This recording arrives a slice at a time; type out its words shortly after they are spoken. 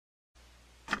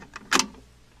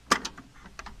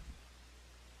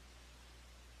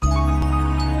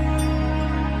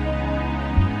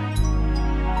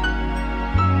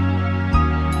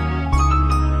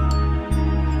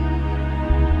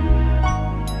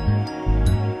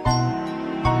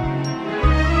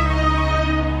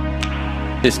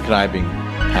describing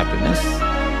happiness,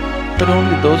 but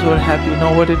only those who are happy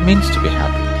know what it means to be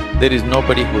happy. There is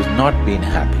nobody who has not been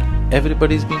happy.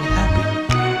 Everybody's been happy,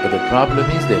 but the problem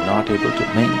is they're not able to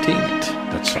maintain it,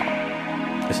 that's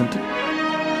all, isn't it?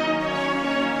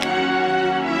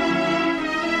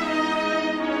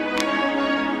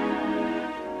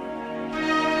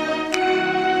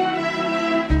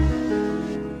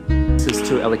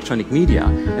 To electronic media,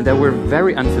 and that were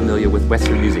very unfamiliar with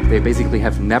Western music. They basically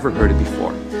have never heard it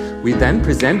before. We then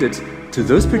presented to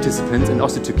those participants and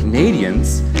also to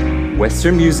Canadians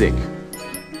Western music.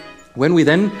 When we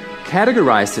then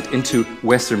categorized it into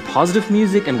Western positive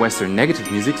music and Western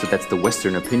negative music, so that's the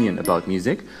Western opinion about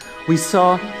music, we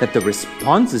saw that the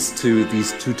responses to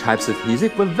these two types of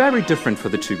music were very different for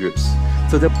the two groups.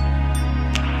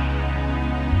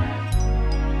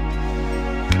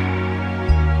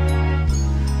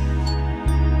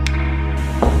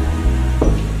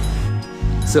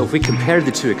 So if we compare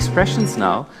the two expressions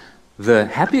now, the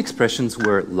happy expressions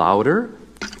were louder,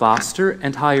 faster,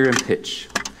 and higher in pitch.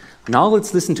 Now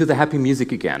let's listen to the happy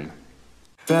music again.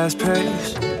 Fast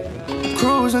pace,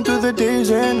 cruising through the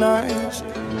days and nights,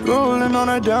 rolling on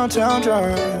a downtown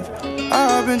drive.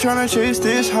 I've been trying to chase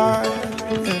this high.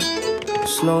 Yeah.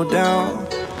 Slow down.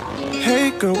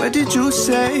 Hey girl, what did you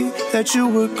say that you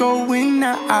were going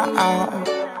now?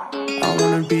 I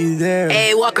wanna be there.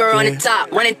 Hey, walker on the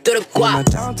top, running through the quad. My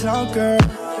downtown girl,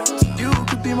 you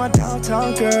could be my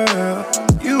downtown girl.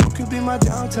 You could be my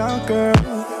downtown girl.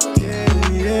 Yeah,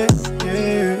 yeah,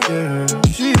 yeah, yeah.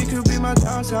 She could be my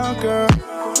downtown girl.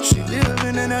 She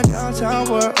living in a downtown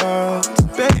world.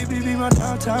 Baby, be my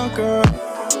downtown girl.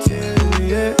 Yeah,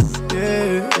 yeah,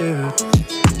 yeah, yeah.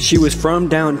 She was from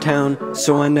downtown,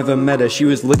 so I never met her. She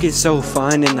was looking so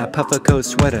fine in that puffer coat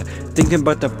sweater. Thinking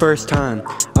about the first time,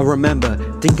 I remember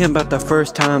thinking about the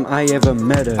first time I ever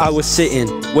met her. I was sitting,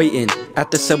 waiting at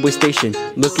the subway station,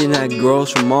 looking at girls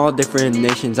from all different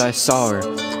nations. I saw her,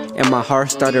 and my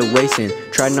heart started racing.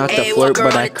 Tried not to flirt,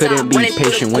 but I couldn't be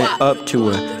patient. Went up to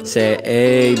her, said,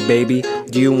 "Hey baby,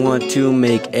 do you want to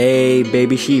make a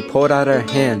baby?" She pulled out her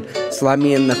hand, slapped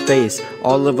me in the face.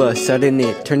 All of a sudden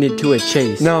it turned into a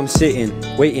chase. Now I'm sitting,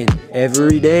 waiting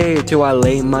every day till I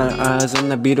lay my eyes on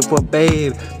the beautiful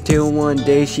babe. Till one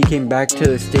day she came back to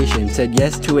the station, said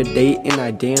yes to a date, and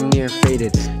I damn near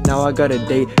faded. Now I got a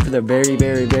date for the very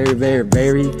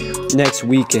next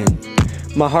weekend.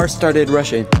 My heart started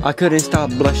rushing, I couldn't stop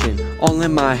blushing. All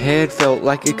in my head felt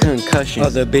like a concussion.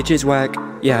 Other bitches whack,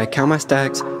 yeah I count my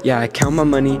stacks. Yeah I count my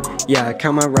money, yeah I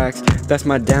count my racks. That's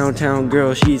my downtown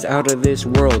girl, she's out of this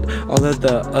world. All of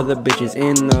the other bitches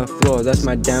in the floor. That's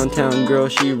my downtown girl,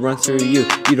 she runs through you.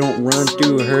 You don't run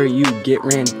through her, you get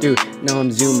ran through. Now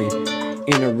I'm zooming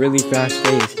in a really fast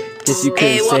pace. Guess you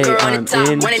could say I'm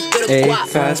in a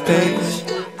fast pace,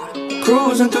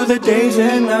 cruising through the days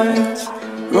and nights,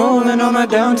 rolling on my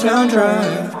downtown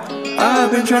drive.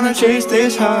 I've been trying to chase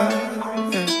this high.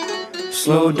 Yeah.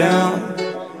 Slow down.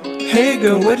 Hey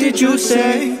girl, what did you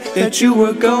say that you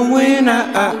were going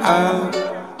out?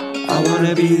 I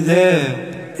wanna be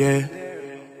there. Yeah.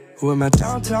 With my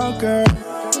downtown girl.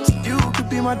 You could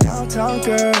be my downtown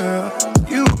girl.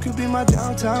 You could be my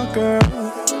downtown girl.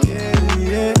 Yeah,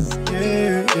 yeah,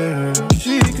 yeah, yeah.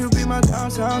 She could be my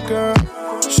downtown girl.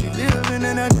 She living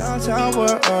in a downtown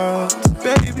world.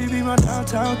 Baby, be my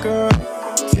downtown girl.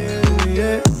 Yeah,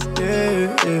 yeah,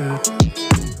 yeah, yeah.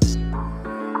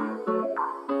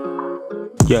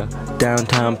 Yeah,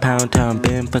 downtown, pound town,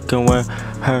 been fucking with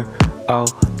her all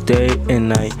day and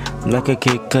night. Like a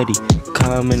Kid Cudi,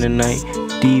 calm in the night,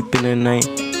 deep in the night.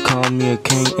 Call me a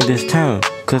king in this town,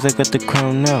 cause I got the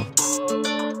crown now.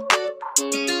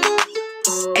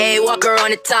 Hey, walker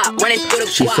on the top, running through the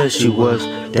She said she was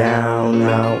down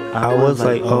now. I was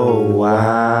like, oh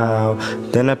wow.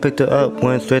 Then I picked her up,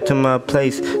 went straight to my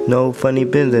place. No funny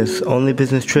business, only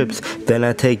business trips. Then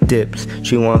I take dips.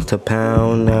 She wants to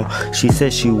pound now. She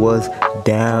said she was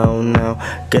down now.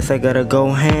 Guess I gotta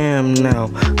go ham now,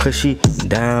 cause she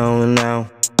down now.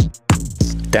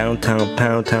 Downtown,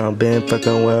 pound town, been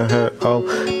fucking with her all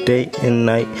day and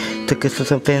night. Took us to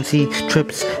some fancy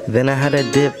trips, then I had a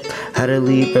dip. Had to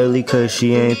leave early cause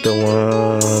she ain't the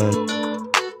one.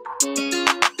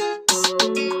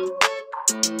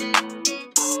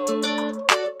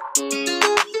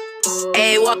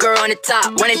 Hey, walker on the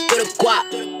top, running through the guap.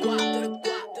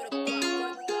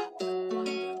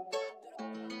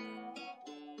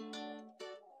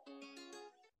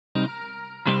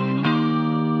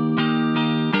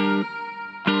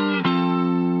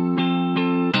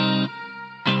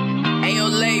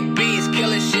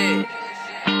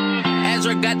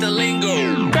 Got the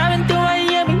lingo. Driving through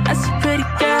Miami, that's a pretty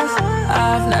gas.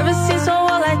 I've never seen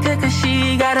someone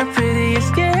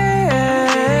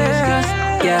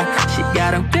Yeah, she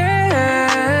got them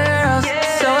girls,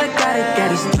 so I gotta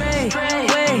get it straight.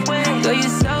 Wait, girl, you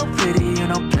so pretty, you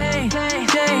know plain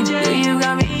Jane, girl, you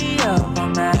got me up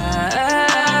on that.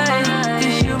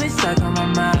 Cause you been stuck on my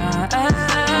mind,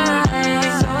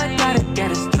 so I gotta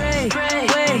get it straight.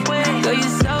 Wait, girl, you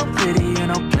so pretty, you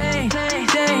know plain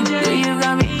Jane, girl, you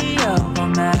got me up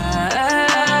on that.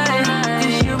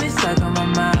 Cause you been stuck on my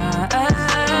mind.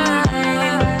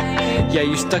 Yeah,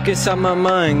 you stuck inside my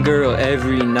mind, girl,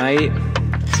 every night.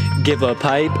 Give a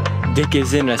pipe, dick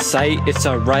is in a sight, it's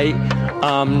alright.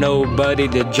 I'm nobody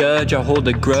to judge, I hold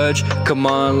a grudge. Come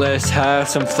on, let's have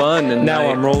some fun tonight. Now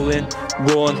I'm rolling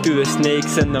through the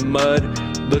snakes and the mud,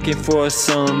 looking for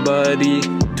somebody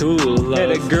to love.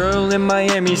 Met a girl in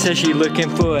Miami, said she looking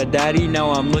for a daddy.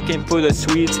 Now I'm looking for the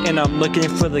sweets and I'm looking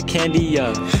for the candy,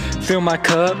 yeah. Fill my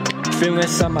cup, fill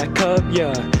inside my cup,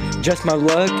 yeah. Just my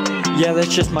luck, yeah,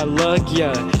 that's just my luck,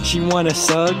 yeah. She wanna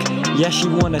suck, yeah, she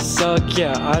wanna suck,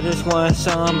 yeah. I just want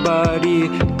somebody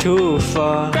to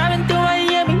fuck. Driving through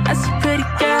Miami, I see pretty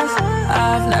girls.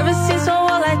 I've never seen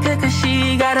someone like her, cause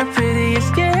she got the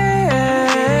prettiest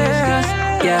girls.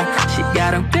 Yeah, she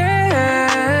got them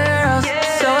girls,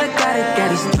 so I gotta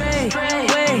get it straight.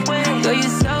 Wait, girl, you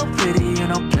so pretty, you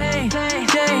know plain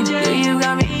Jane, girl, you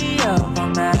got me up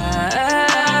on that.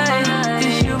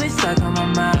 Cause you been stuck on my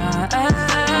mind,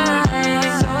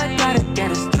 so I gotta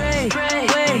get it straight.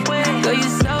 Wait, girl, you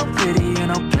so pretty, you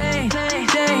know plain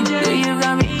Jane, girl, you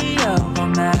got me up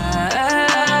on that.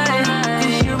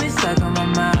 Cause you been stuck on my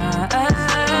mind.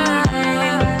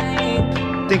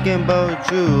 Thinking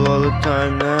about you all the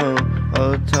time now,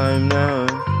 all the time now.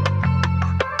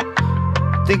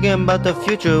 Thinking about the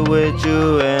future with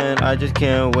you, and I just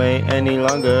can't wait any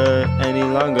longer, any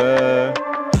longer.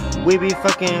 We be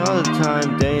fucking all the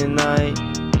time, day and night,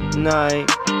 night.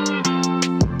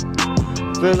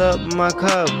 Fill up my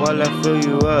cup while I fill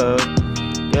you up,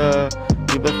 yeah.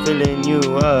 Keep it filling you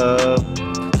up.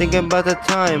 Thinking about the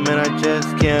time, and I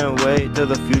just can't wait till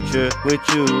the future with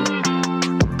you.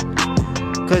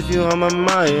 Cause you on my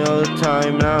mind all the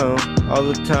time now, all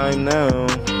the time now.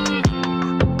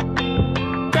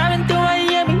 Driving through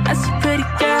Miami, I see pretty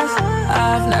girls.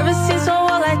 I've never seen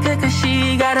someone like her, cause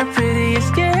she got the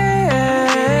prettiest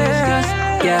girls.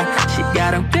 Yeah, she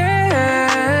got them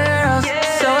girls,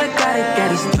 so I gotta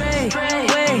get it straight.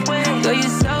 Wait, girl, you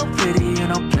so pretty, you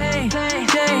know plain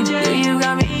Jane, girl, you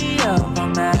got me up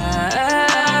on that.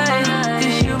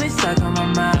 Cause you been stuck on my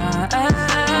mind,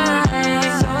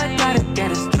 so I gotta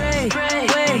get it straight.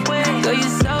 Wait, girl, you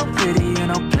so pretty, you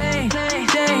know plain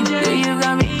Jane, girl, you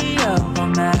got me up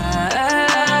on that.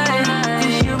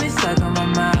 Cause you been stuck on my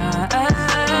mind.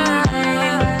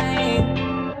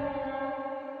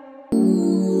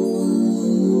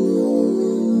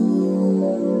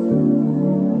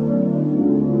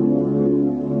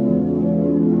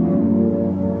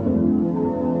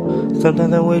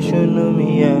 Sometimes I wish you knew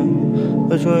me, yeah,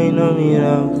 but you ain't know me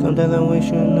now. Sometimes I wish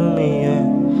you knew me, yeah,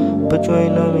 but you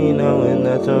ain't know me now, and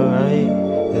that's alright,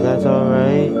 yeah, that's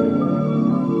alright.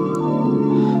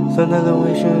 Sometimes I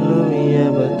wish you knew me, yeah,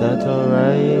 but that's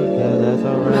alright, yeah, that's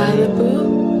alright.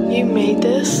 Malibu, you made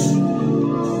this?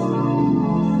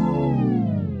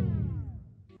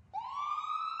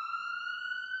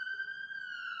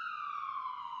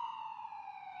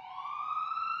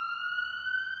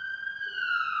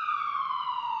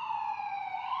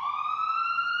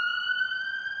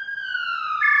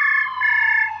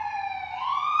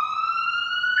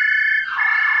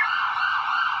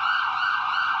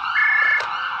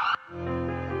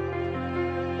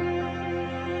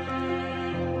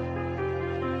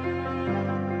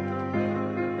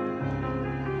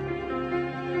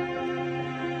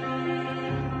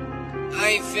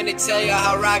 I ain't finna tell y'all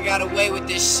how I got away with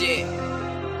this shit.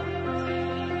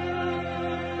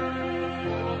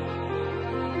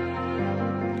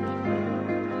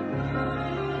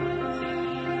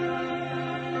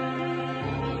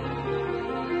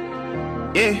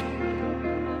 Yeah.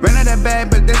 Ran out that bag,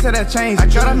 but they said that changed. I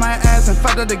got off my ass and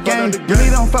fucked up the game. Really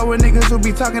don't fuck with niggas who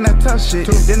be talking that tough shit.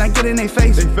 Then I get in they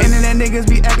face. Internet niggas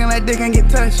be acting like they can't get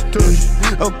touched.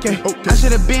 Okay, I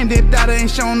should've been dipped out, ain't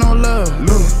shown no love.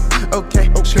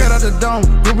 Okay, scared out the dome.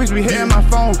 Groupies be hitting my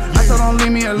phone. I told her don't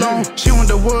leave me alone. She want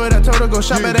the wood, I told her go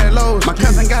shop at that Lowe's. My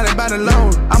cousin got it by the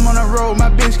load. I'm on the road, my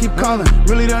bitch keep calling.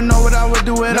 Really don't know what I would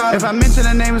do at all. If I mention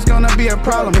the name, it's gonna be a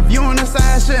problem. If you on the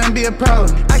side, shouldn't be a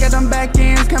problem. I got them back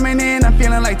ends coming in, I'm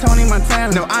feeling like Tony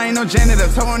Montana. No, I ain't no janitor,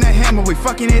 throwing that hammer, we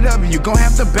fucking it up, you gon'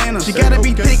 have to ban her. She gotta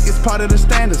be thick, it's part of the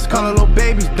standards. Call her little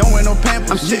babies, don't wear no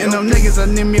pampers. I'm shitting them niggas, I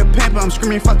need me a pamper. I'm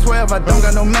screaming for 12, I don't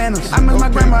got no manners. I miss my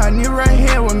grandma, I need her right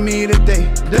here with me. me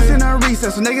today. This in a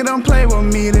recess, so nigga don't play with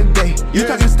me today. You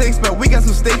talking stakes, but we got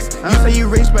some stakes. You say you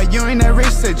rich, but you ain't that rich.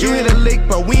 Said you hit a lick,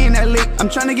 but we ain't that lick. I'm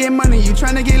tryna get money, you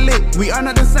tryna get lit. We are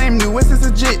not the same, New West is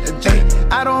legit.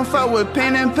 Ay, I don't fuck with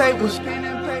pen and papers.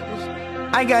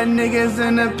 I got niggas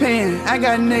in the pen, I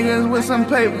got niggas with some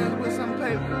paper.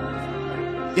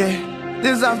 Yeah,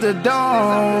 this off the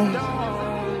dome.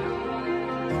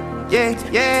 Yeah,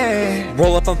 yeah.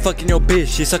 Roll up, I'm fucking your bitch,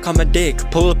 she suck on my dick.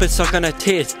 Pull up and suck on her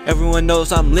tits, everyone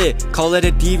knows I'm lit. Call it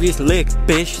a devious lick,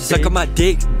 bitch. Suck on my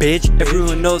dick, bitch.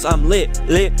 Everyone knows I'm lit,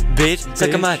 bitch.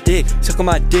 Suck on my dick, suck on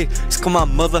my dick. Suck on my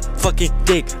motherfucking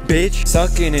dick, bitch.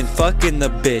 Sucking and fucking the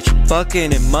bitch,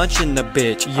 fucking and munching the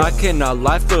bitch. I cannot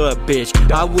lie for a bitch,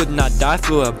 I would not die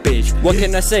for a bitch. What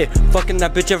can I say? Fucking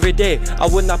that bitch every day, I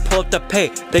would not pull up the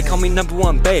pay. They call me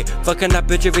 #1 bae, fucking that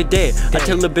bitch every day. I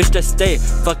tell the bitch to stay,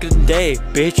 fucking day,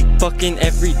 bitch, fucking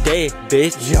every day,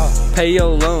 bitch. Pay your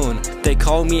loan, they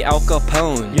call me Al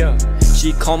Capone.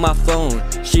 She call my phone,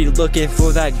 she looking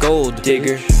for that gold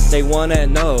digger. They wanna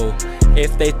know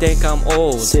if they think I'm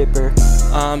old. Sipper,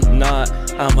 I'm not,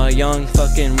 I'm a young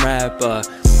fucking rapper.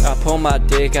 I pull my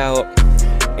dick out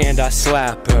and I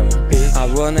slap her. I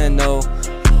wanna know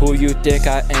who you think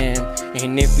I am,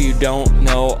 and if you don't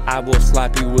know, I will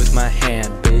slap you with my hand,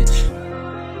 bitch.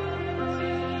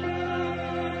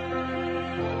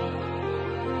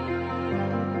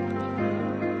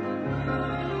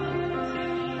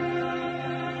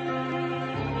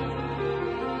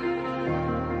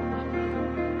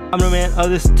 I'm the man of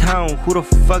this town, who the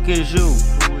fuck is you?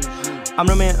 I'm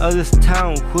the man of this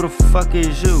town, who the fuck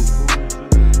is you?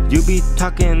 You be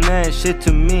talking that shit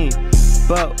to me,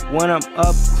 but when I'm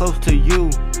up close to you,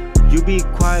 you be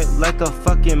quiet like a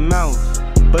fucking mouse.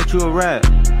 But you a rat,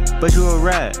 but you a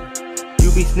rat.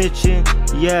 You be snitching,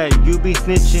 yeah, you be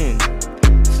snitching.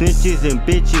 Snitches and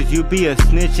bitches, you be a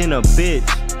snitch and a bitch.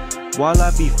 While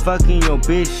I be fucking your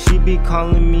bitch, she be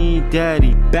calling me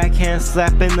daddy. Backhand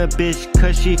slapping the bitch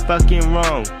cause she fucking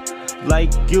wrong.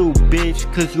 Like you bitch,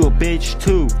 cause you a bitch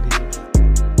too.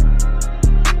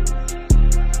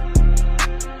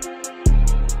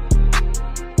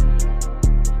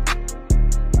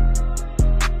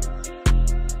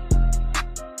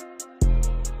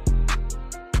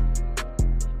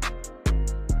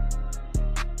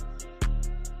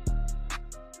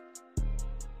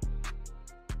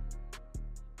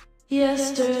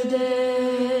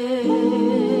 Yesterday,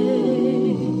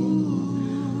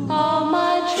 all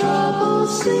my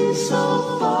troubles seem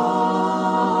so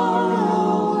far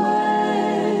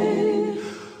away.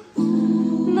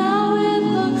 Now it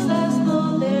looks as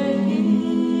though they're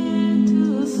here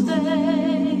to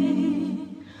stay.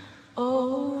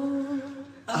 Oh,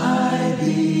 I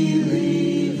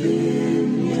believe in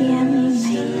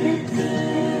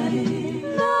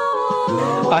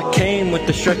I came with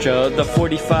the stretcher, the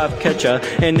 45 catcher,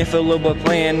 and if a little bit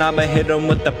playing, I'ma hit him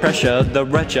with the pressure, the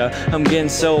retcher. I'm getting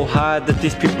so high that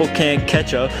these people can't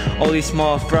catch up. All these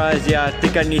small fries, yeah, I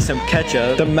think I need some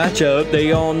ketchup. The matchup,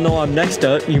 they all know I'm next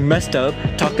up. You messed up,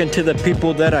 talking to the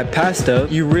people that I passed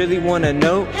up. You really wanna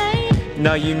know?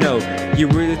 Now you know. You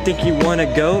really think you wanna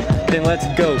go? Then let's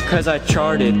go, cause I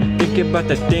charted. Thinking about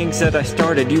the things that I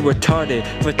started. You retarded,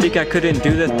 but think I couldn't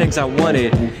do the things I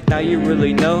wanted. Now you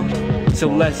really know? So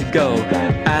let's go.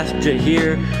 Ask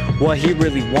Jahir what he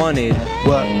really wanted.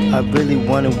 What I really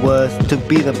wanted was to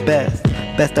be the best.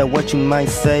 Best at what you might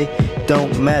say,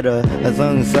 don't matter. As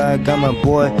long as I got my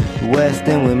boy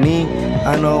Weston with me,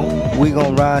 I know we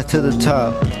gon' rise to the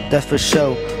top. That's for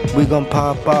sure, we gon'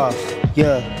 pop off,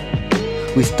 yeah.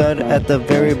 We started at the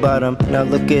very bottom, now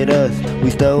look at us.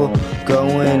 We still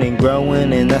going and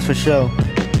growing, and that's for sure.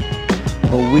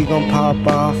 But we gon' pop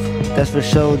off, that's for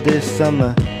sure this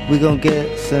summer. We gon'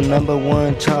 get some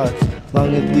 #1 charts,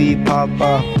 long as we pop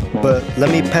off. But let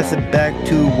me pass it back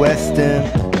to Weston.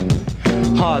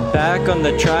 Hop back on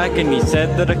the track and he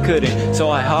said that I couldn't. So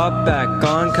I hopped back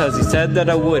on cause he said that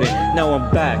I wouldn't. Now I'm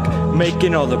back,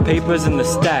 making all the papers in the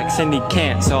stacks. And he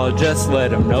can't, so I'll just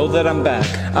let him know that I'm back.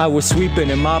 I was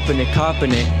sweeping and mopping and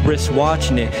copping it, wrist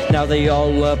watching it. Now they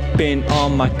all up in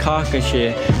on my cock and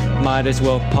shit. Might as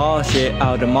well polish it,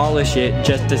 I'll demolish it,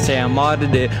 just to say I'm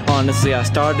audited. Honestly, I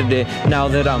started it, now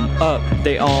that I'm up,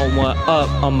 they all want up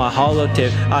on my hollow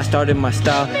tip. I started my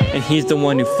style, and he's the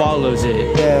one who follows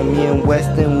it. Yeah, me and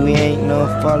Weston, we ain't no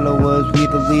followers, we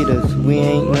the leaders. We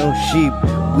ain't no sheep,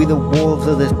 we the wolves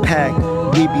of this pack.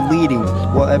 We be leading,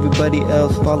 while everybody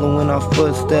else following our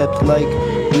footsteps like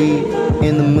we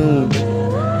in the moon.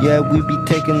 Yeah, we be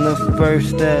taking the first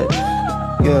steps.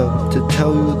 Yeah, to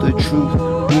tell you the truth,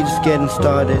 we just getting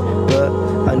started, but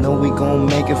I know we gon'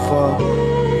 make it far.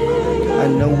 I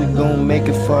know we gon' make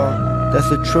it far. that's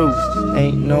the truth.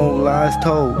 Ain't no lies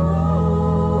told.